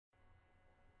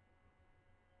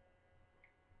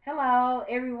Hello,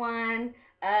 everyone.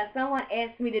 Someone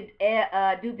asked me to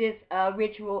do this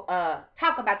ritual,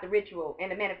 talk about the ritual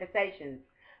and the manifestations.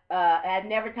 I've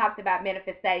never talked about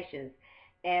manifestations.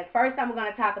 And first, I'm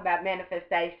going to talk about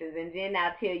manifestations, and then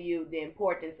I'll tell you the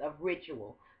importance of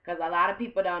ritual, because a lot of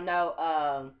people don't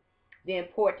know the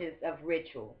importance of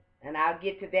ritual, and I'll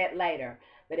get to that later.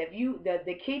 But if you,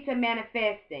 the key to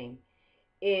manifesting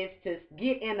is to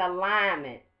get in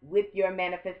alignment with your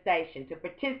manifestation, to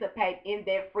participate in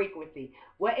that frequency.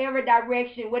 Whatever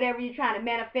direction, whatever you're trying to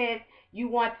manifest, you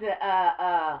want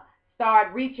to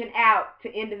start reaching out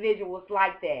to individuals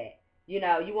like that. You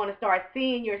want to start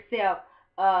seeing yourself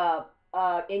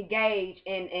engage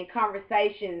in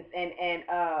conversations and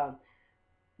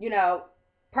you know,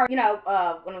 what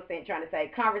I'm saying, trying to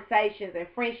say, conversations and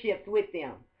friendships with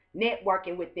them,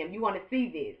 networking with them. You want to see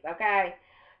this, okay?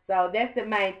 So that's the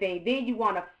main thing. Then you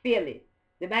want to feel it.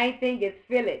 The main thing is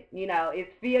feel it. Is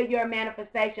feel your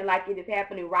manifestation like it is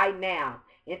happening right now,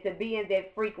 and to be in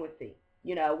that frequency.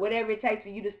 Whatever it takes for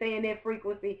you to stay in that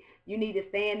frequency, you need to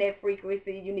stay in that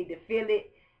frequency. You need to feel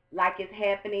it like it's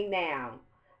happening now.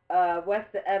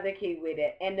 What's the other key with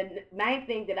it? And the main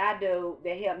thing that I do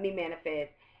that help me manifest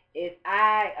is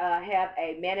I have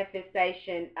a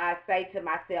manifestation I say to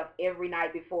myself every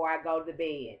night before I go to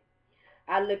bed.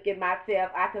 I look at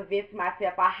myself, I convince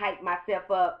myself, I hype myself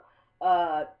up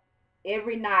uh,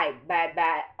 every night by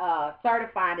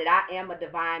certifying that I am a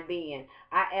divine being.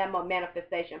 I am a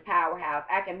manifestation powerhouse.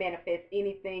 I can manifest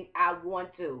anything I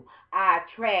want to. I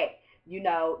attract,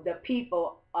 the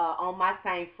people on my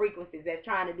same frequencies that's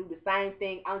trying to do the same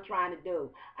thing I'm trying to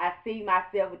do. I see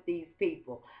myself with these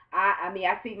people.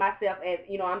 I see myself as,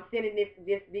 I'm sending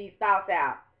these thoughts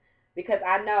out because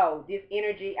I know this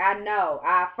energy.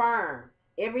 I affirm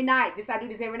every night. I do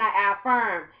this every night. I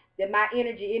affirm that my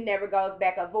energy, it never goes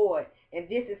back a void. And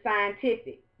this is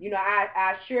scientific.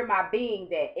 I assure my being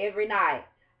that every night.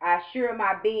 I assure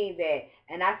my being that,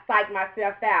 and I psych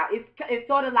myself out. It's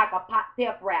sort of like a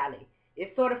pep rally.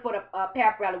 It's sort of for the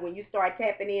pep rally when you start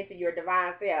tapping into your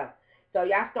divine self. So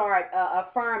y'all start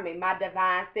affirming my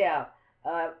divine self,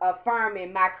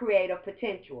 affirming my creative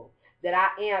potential, that I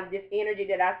am this energy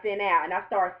that I send out, and I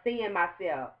start seeing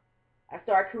myself. I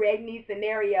start creating these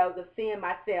scenarios of seeing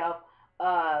myself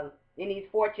in these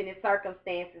fortunate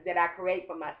circumstances that I create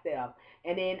for myself.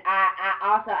 And then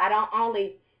I don't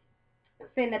only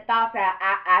send the thoughts out,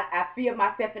 I feel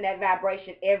myself in that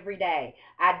vibration every day.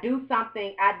 I do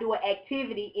something, I do an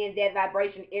activity in that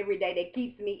vibration every day that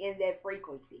keeps me in that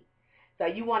frequency. So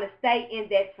you want to stay in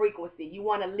that frequency. You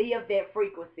want to live that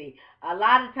frequency. A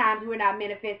lot of times we're not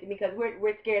manifesting because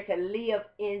we're scared to live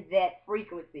in that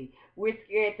frequency. We're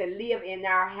scared to live in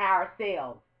our higher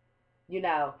selves. You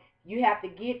know, you have to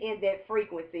get in that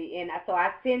frequency. And so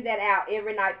I send that out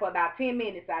every night for about 10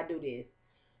 minutes. I do this.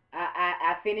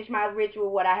 I finish my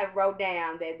ritual, what I have wrote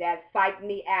down that psyched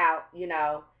me out, and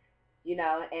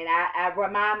I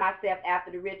remind myself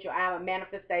after the ritual I'm a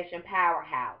manifestation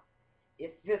powerhouse.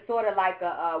 It's just sort of like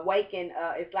a awaken.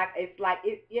 It's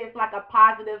like a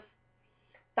positive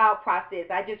thought process.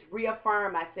 I just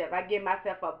reaffirm myself. I give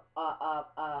myself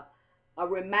a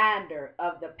reminder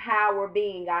of the power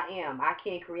being I am. I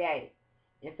can create.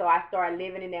 And so I start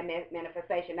living in that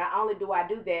manifestation. Not only do I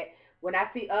do that, when I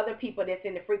see other people that's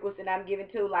in the frequency that I'm giving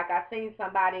to, like I seen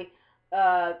somebody,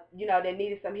 they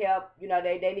needed some help,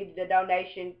 they needed a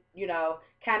donation,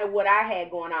 kind of what I had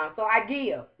going on. So I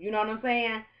give, you know what I'm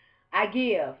saying? I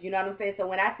give, you know what I'm saying? So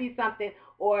when I see something,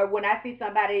 or when I see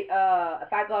somebody,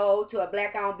 if I go to a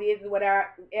black owned business,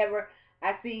 whatever,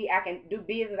 I see I can do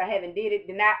business, I haven't did it,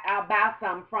 then I'll buy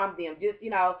something from them. Just, it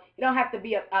don't have to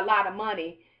be a lot of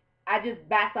money. I just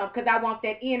buy something because I want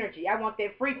that energy. I want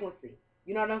that frequency.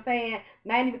 You know what I'm saying?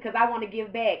 Mainly because I want to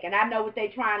give back, and I know what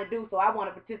they're trying to do, so I want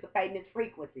to participate in this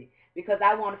frequency because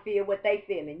I want to feel what they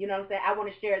feeling. You know what I'm saying? I want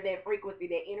to share that frequency,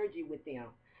 that energy with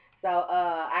them. So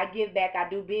I give back. I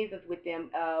do business with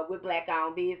them, with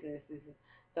black-owned businesses.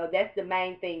 So that's the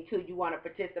main thing too. You want to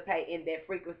participate in that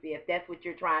frequency if that's what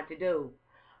you're trying to do.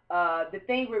 The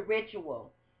thing with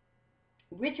ritual,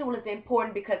 ritual is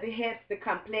important because it helps the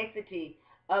complexity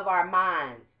of our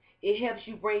minds. It helps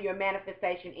you bring your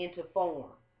manifestation into form.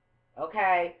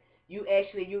 Okay, you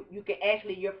can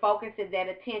actually, you're focusing that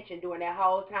attention during that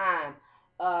whole time,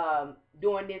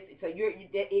 doing this. So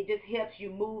it just helps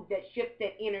you move that, shift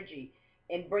that energy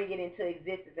and bring it into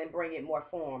existence and bring it more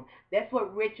form. That's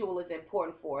what ritual is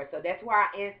important for. So that's why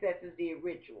our ancestors did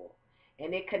ritual,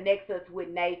 and it connects us with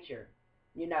nature.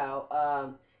 You know,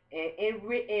 and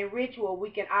in ritual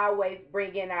we can always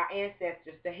bring in our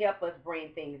ancestors to help us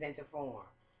bring things into form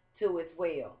too as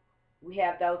well. We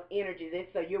have those energies. And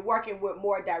so you're working with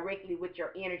more directly with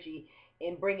your energy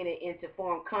and bringing it into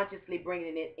form, consciously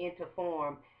bringing it into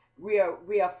form,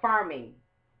 reaffirming,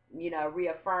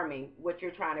 reaffirming what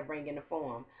you're trying to bring into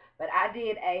form. But I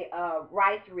did a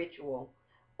rice ritual,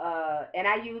 and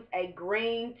I used a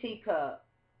green teacup,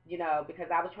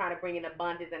 because I was trying to bring in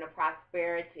abundance and a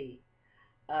prosperity.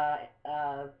 Uh,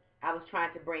 uh, I was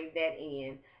trying to bring that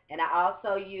in, and I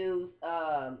also used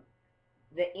the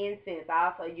incense. I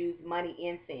also use money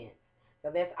incense. So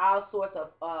there's all sorts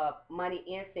of money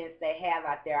incense they have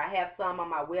out there. I have some on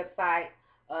my website,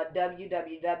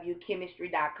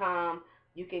 www.chemistry.com.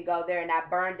 You can go there, and I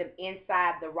burned them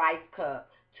inside the rice cup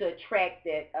to attract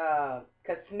that,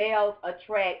 because smells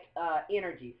attract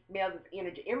energy. Smells is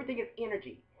energy. Everything is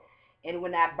energy. And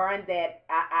when I burned that,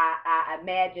 I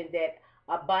imagined that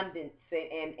abundance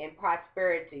and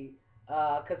prosperity.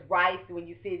 Because rice, when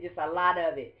you see just a lot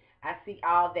of it, I see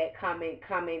all that coming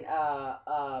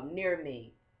near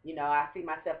me. I see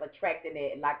myself attracting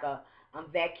it like I'm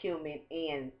vacuuming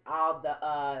in all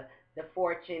the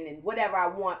fortune and whatever I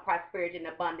want, prosperity and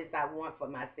abundance I want for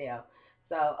myself.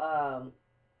 So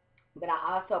but I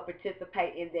also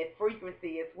participate in that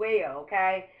frequency as well.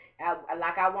 Okay,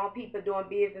 like I want people doing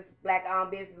business, black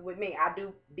owned business with me. I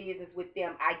do business with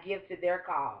them. I give to their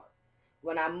cause.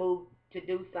 When I move to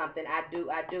do something, I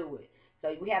do it.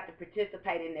 So we have to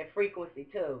participate in that frequency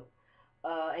too,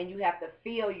 and you have to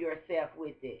feel yourself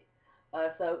with it.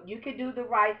 So you could do the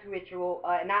rice ritual,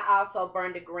 and I also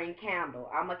burn the green candle.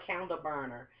 I'm a candle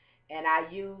burner, and I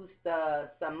use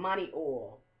some money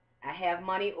oil. I have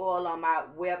money oil on my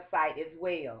website as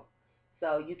well.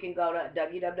 So you can go to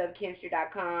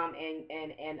www.chemistry.com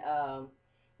and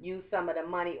use some of the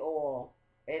money oil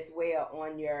as well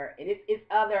on your, and it's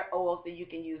other oils that you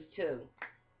can use too.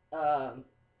 Um,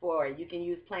 for it. You can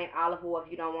use plain olive oil if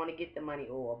you don't want to get the money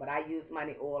oil, but I use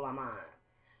money oil on mine.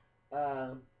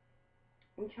 Um,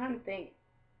 I'm trying to think,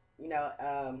 you know,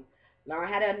 um,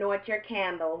 learn how to anoint your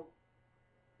candle,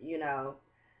 you know.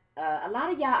 A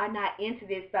lot of y'all are not into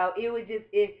this, so it would just,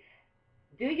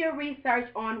 do your research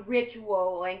on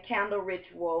ritual and candle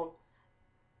ritual.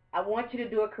 I want you to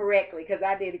do it correctly because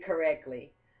I did it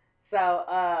correctly. So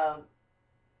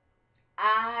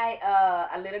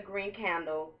I lit a green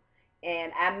candle,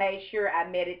 and I made sure I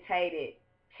meditated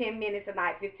 10 minutes a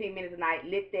night, 15 minutes a night,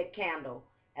 lit that candle,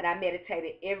 and I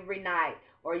meditated every night.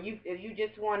 Or if you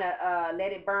just want to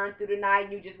let it burn through the night,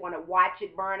 and you just want to watch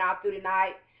it burn out through the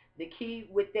night, the key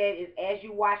with that is as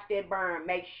you watch that burn,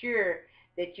 make sure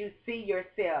that you see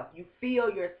yourself, you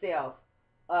feel yourself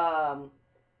um,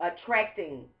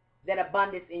 attracting that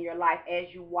abundance in your life as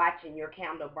you watching your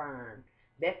candle burn.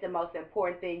 That's the most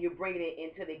important thing. You're bringing it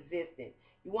into the existence.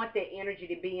 You want that energy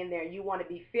to be in there. You want to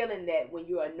be feeling that when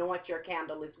you anoint your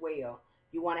candle as well.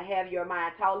 You want to have your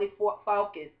mind totally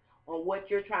focused on what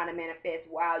you're trying to manifest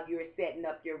while you're setting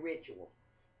up your ritual.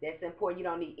 That's important. You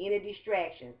don't need any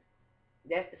distractions.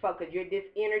 That's the focus. This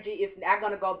energy is not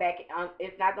going to go back.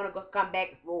 It's not going to come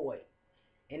back void.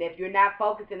 And if you're not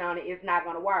focusing on it, it's not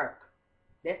going to work.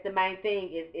 That's the main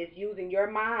thing is using your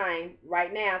mind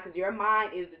right now, because your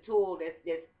mind is the tool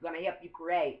that's going to help you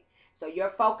create. So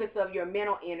your focus of your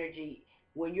mental energy,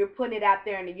 when you're putting it out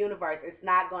there in the universe, it's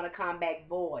not going to come back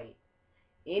void.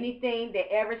 Anything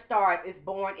that ever starts is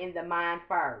born in the mind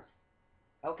first.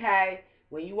 Okay?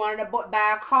 When you wanted to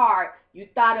buy a car, you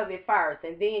thought of it first,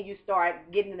 and then you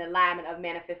start getting an alignment of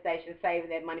manifestation, saving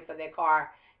that money for that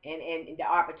car, and the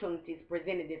opportunities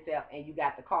presented itself, and you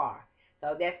got the car.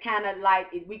 So that's kind of like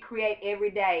we create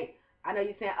every day. I know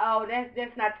you're saying, oh,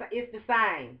 that's not. It's the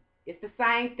same. It's the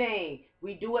same thing.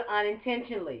 We do it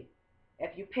unintentionally.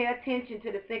 If you pay attention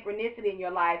to the synchronicity in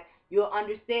your life, you'll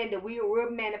understand that we're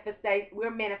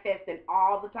manifesting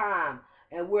all the time,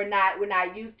 and we're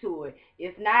not used to it.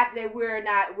 It's not that we're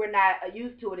not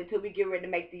used to it until we get ready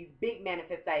to make these big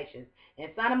manifestations. And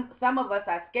some of us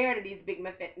are scared of these big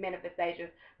manifestations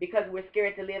because we're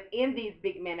scared to live in these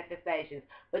big manifestations.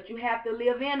 But you have to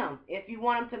live in them. If you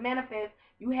want them to manifest,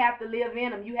 you have to live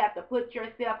in them. You have to put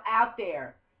yourself out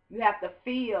there. You have to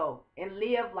feel and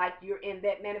live like you're in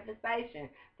that manifestation.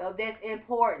 So that's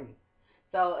important.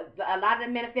 So a lot of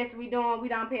the manifests we doing, we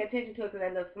don't pay attention to it because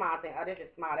that little small thing. Oh, this is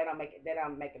small. That don't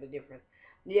make it a difference.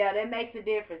 Yeah, that makes a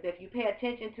difference. If you pay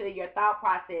attention to your thought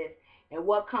process and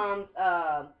what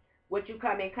you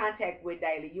come in contact with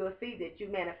daily, you'll see that you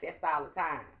manifest all the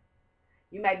time.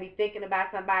 You may be thinking about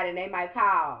somebody and they might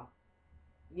call.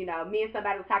 Me and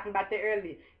somebody was talking about that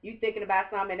earlier. You thinking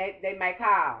about something and they might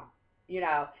call. You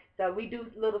know, so we do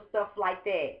little stuff like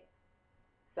that.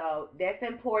 So that's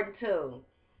important too.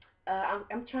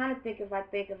 I'm trying to think if I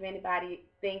think of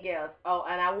anything else. Oh,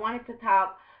 and I wanted to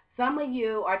talk. Some of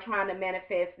you are trying to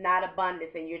manifest not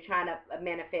abundance, and you're trying to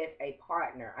manifest a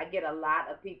partner. I get a lot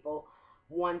of people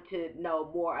want to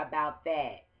know more about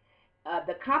that.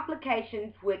 The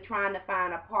complications with trying to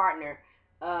find a partner,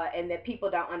 and that people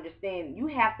don't understand, you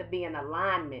have to be in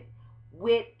alignment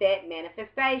with that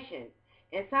manifestation.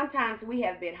 And sometimes we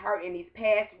have been hurt in these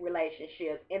past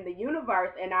relationships, and the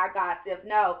universe and our God self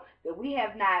know that we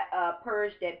have not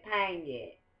purged that pain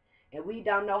yet. And we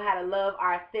don't know how to love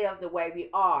ourselves the way we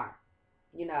are.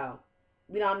 You know,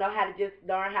 we don't know how to just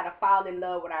learn how to fall in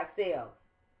love with ourselves,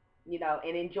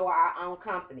 and enjoy our own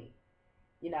company.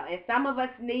 And some of us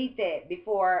need that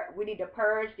before we need to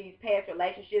purge these past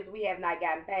relationships we have not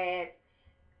gotten past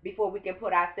before we can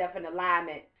put ourselves in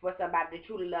alignment for somebody to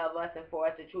truly love us and for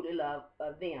us to truly love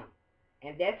them.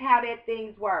 And that's how that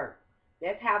things work.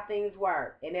 That's how things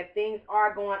work. And if things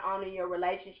are going on in your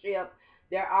relationship,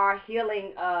 there are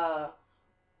healing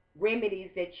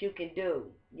remedies that you can do.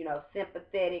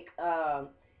 Sympathetic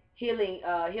healings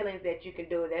that you can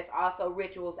do. There's also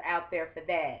rituals out there for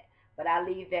that. But I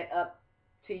leave that up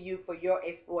to you for your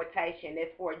exploitation.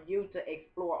 It's for you to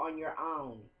explore on your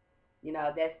own.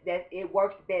 That's it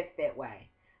works best that way.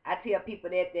 I tell people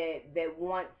that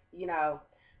want,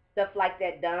 stuff like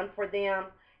that done for them.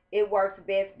 It works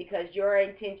best because your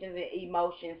intentions and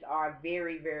emotions are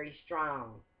very, very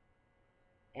strong.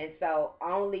 And so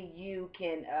only you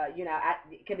can,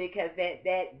 because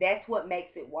that's what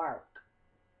makes it work,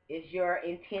 is your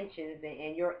intentions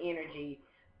and your energy.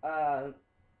 Uh,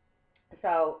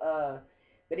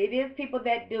 but it is people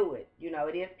that do it.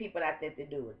 It is people out there that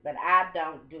do it. But I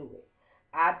don't do it.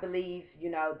 I believe,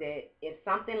 that if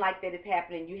something like that is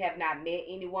happening, you have not met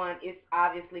anyone. It's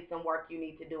obviously some work you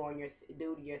need to do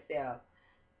to yourself.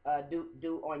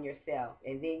 Do on yourself,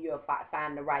 and then you'll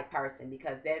find the right person,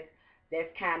 because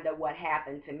that's kind of what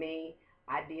happened to me.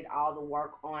 I did all the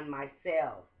work on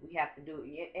myself. We have to do,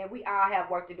 and we all have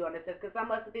work to do on ourselves, because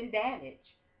some of us have been damaged.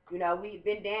 We've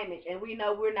been damaged, and we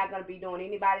know we're not going to be doing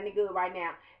anybody any good right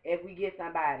now if we get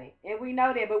somebody. And we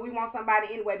know that, but we want somebody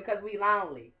anyway because we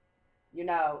lonely, you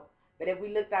know. But if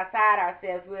we looked outside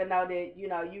ourselves, we'll know that, you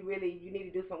need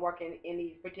to do some work in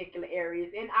these particular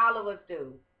areas, and all of us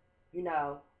do, you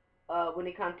know, when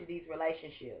it comes to these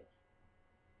relationships.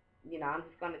 I'm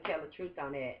just going to tell the truth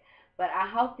on that. But I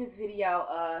hope this video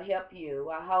helped you.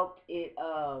 I hope it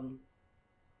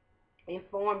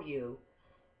informed you.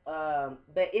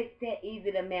 But it's that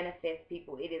easy to manifest,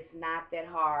 people. It is not that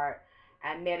hard.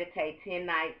 I meditate 10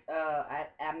 nights.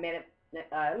 I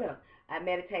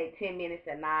meditate 10 minutes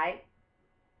a night.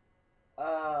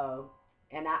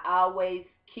 And I always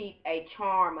keep a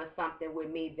charm or something with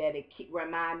me that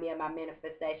remind me of my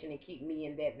manifestation and keep me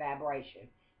in that vibration.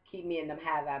 Keep me in them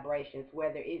high vibrations.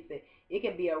 Whether it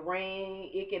can be a ring,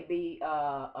 it can be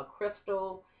a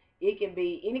crystal, it can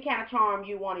be any kind of charm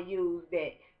you want to use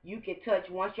that you can touch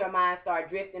once your mind start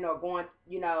drifting or going,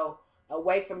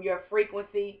 away from your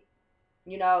frequency.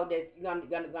 That's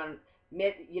gonna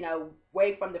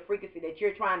away from the frequency that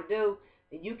you're trying to do.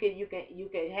 And you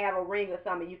can have a ring or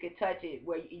something. You can touch it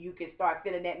where you can start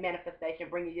feeling that manifestation,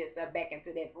 bringing yourself back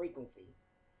into that frequency.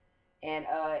 And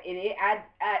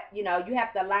you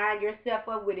have to line yourself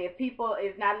up with it. If people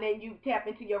is not letting you tap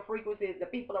into your frequency, the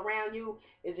people around you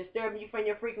is disturbing you from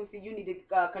your frequency, you need to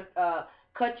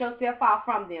cut yourself off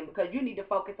from them, because you need to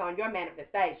focus on your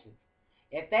manifestations.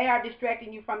 If they are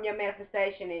distracting you from your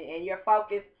manifestation and your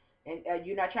focus, and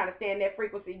you're not trying to stay in that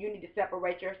frequency, you need to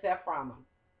separate yourself from them.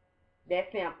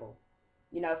 That simple.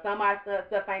 Some of our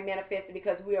stuff ain't manifested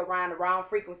because we're around the wrong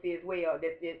frequency as well.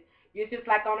 It's just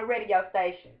like on a radio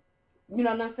station. You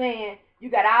know what I'm saying? You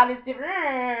got all this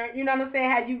different, you know what I'm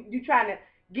saying? How you trying to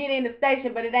get in the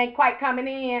station, but it ain't quite coming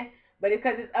in. But it's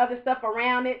because there's other stuff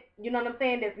around it, you know what I'm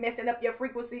saying, that's messing up your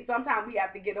frequency. Sometimes we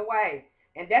have to get away.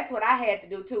 And that's what I had to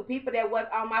do too. People that was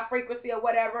on my frequency or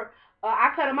whatever,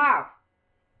 I cut them off.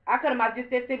 I cut them off just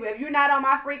that simple. If you're not on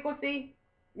my frequency,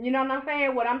 you know what I'm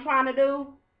saying, what I'm trying to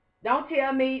do, don't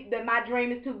tell me that my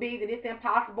dream is too big, that it's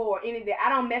impossible or anything. I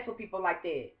don't mess with people like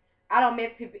that. I don't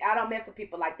mess with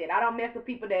people like that. I don't mess with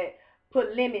people that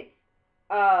put limits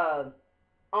uh,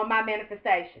 on my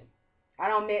manifestation. I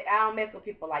don't mess with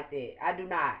people like that. I do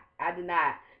not. I do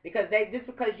not. Because just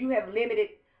because you have limited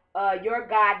your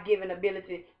God given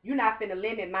ability, you're not finna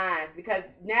limit mine. Because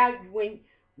now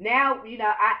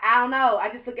I don't know. I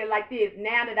just look at it like this.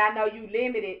 Now that I know you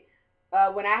limited,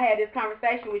 when I had this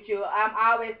conversation with you, I'm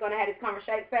always gonna have this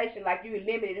conversation like you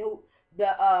limited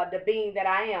the being that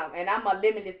I am, and I'm a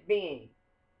limitless being.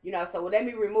 So let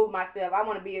me remove myself. I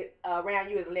want to be around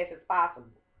you as less as possible.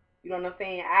 You know what I'm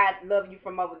saying? I love you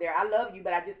from over there. I love you,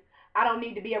 but I don't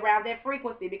need to be around that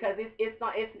frequency because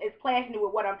it's clashing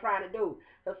with what I'm trying to do.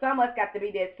 So some of us got to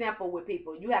be that simple with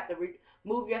people. You have to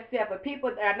move yourself. If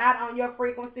people are not on your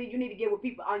frequency, you need to get with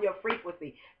people on your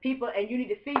frequency. People, and you need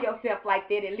to see yourself like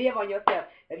that and live on yourself.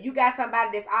 If you got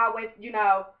somebody that's always,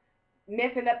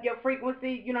 messing up your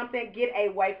frequency, you know what I'm saying, get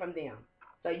away from them.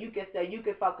 So you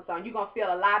can focus on, you're gonna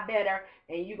feel a lot better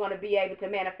and you're gonna be able to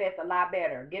manifest a lot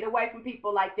better. Get away from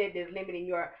people like that that's limiting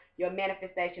your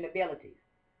manifestation abilities.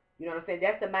 You know what I'm saying?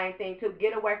 That's the main thing too.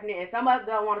 Get away from it. And some of us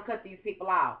don't want to cut these people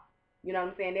off. You know what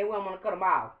I'm saying? They won't want to cut them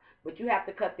off. But you have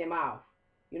to cut them off.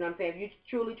 You know what I'm saying? If you're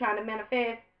truly trying to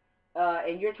manifest,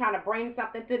 and you're trying to bring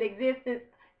something to the existence,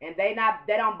 and they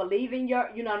don't believe in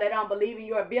they don't believe in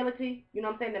your ability, you know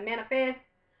what I'm saying, to manifest,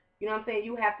 you know what I'm saying,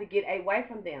 you have to get away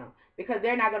from them. Because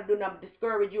they're not going to do nothing to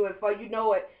discourage you. And before you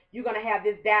know it, you're going to have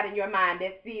this doubt in your mind,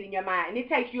 that seed in your mind. And it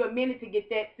takes you a minute to get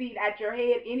that seed out your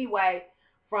head anyway,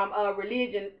 from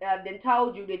religion then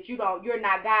told you that you're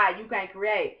not God, you can't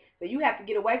create. So you have to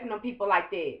get away from them people like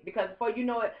that, because before you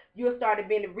know it, you'll start to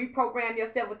reprogram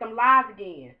yourself with them lies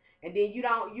again, and then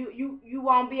you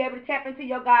won't be able to tap into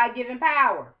your God-given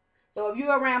power. So if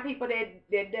you're around people that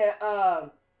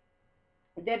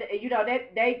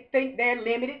they think they're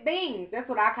limited beings, that's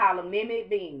what I call them, limited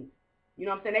beings. You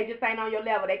know what I'm saying? They just ain't on your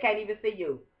level. They can't even see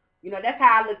you. That's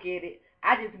how I look at it.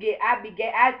 I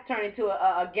turn into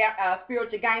a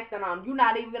spiritual gangster on them. You're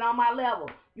not even on my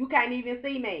level. You can't even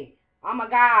see me. I'm a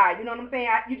God. You know what I'm saying?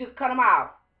 You just cut them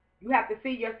off. You have to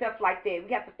see yourself like that.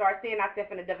 We have to start seeing ourselves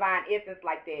in a divine essence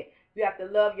like that. You have to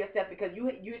love yourself, because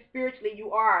you spiritually,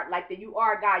 you are like that. You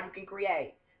are God. You can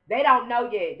create. They don't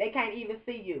know yet. They can't even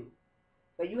see you.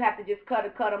 So you have to just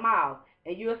cut them off,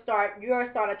 and you'll start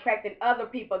attracting other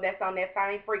people that's on that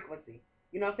same frequency.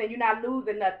 You know what I'm saying? You're not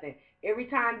losing nothing. Every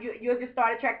time you'll just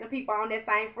start attracting people on that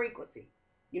same frequency.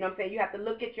 You know what I'm saying? You have to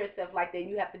look at yourself like that, and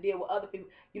you have to deal with other people.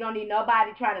 You don't need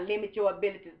nobody trying to limit your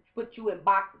ability to put you in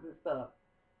boxes and stuff.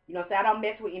 You know what I'm saying? I don't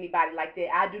mess with anybody like that.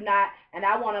 I do not, and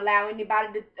I won't allow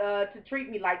anybody to treat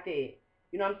me like that.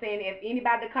 You know what I'm saying? If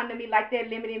anybody to come to me like that,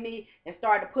 limiting me and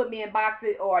start to put me in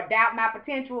boxes or doubt my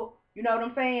potential, you know what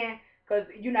I'm saying? Because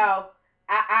if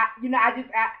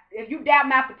you doubt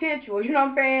my potential, you know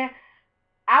what I'm saying?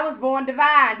 I was born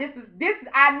divine. This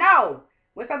I know.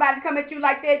 When somebody come at you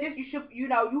like that,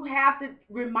 you have to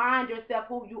remind yourself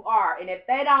who you are. And if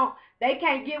they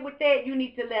can't get with that, you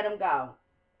need to let them go.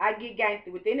 I get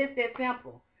gangster with it. And it's that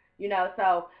simple.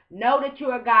 So know that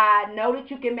you're a God. Know that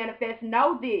you can manifest.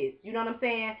 Know this. You know what I'm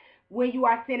saying? When you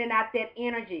are sending out that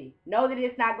energy, know that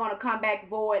it's not going to come back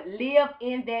void. Live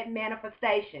in that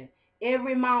manifestation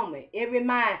every moment, every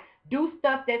mind. Do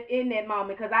stuff that's in that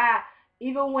moment. Because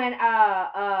even when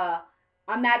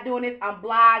I'm not doing this, I'm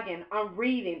blogging, I'm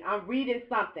reading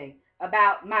something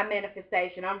about my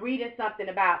manifestation. I'm reading something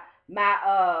about my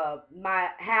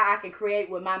how I can create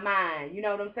with my mind. You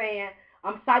know what I'm saying?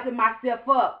 I'm psyching myself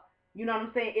up. You know what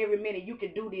I'm saying? Every minute you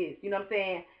can do this. You know what I'm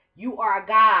saying? You are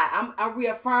God. I'm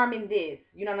reaffirming this.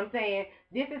 You know what I'm saying?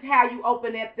 This is how you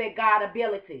open up that God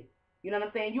ability. You know what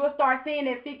I'm saying? You'll start seeing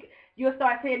that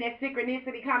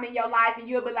synchronicity come in your life, and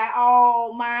you'll be like,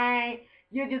 oh man,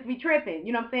 you'll just be tripping.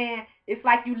 You know what I'm saying? It's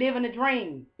like you live in a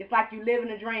dream. It's like you live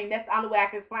in a dream. That's the only way I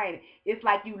can explain it. It's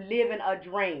like you live in a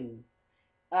dream.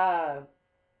 Uh,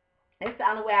 that's the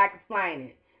only way I can explain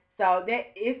it. So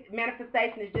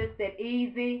manifestation is just that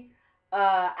easy.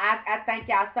 I thank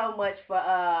y'all so much for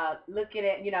looking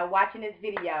at, watching this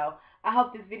video. I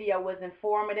hope this video was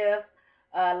informative.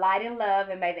 Light and love,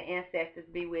 and may the ancestors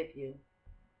be with you.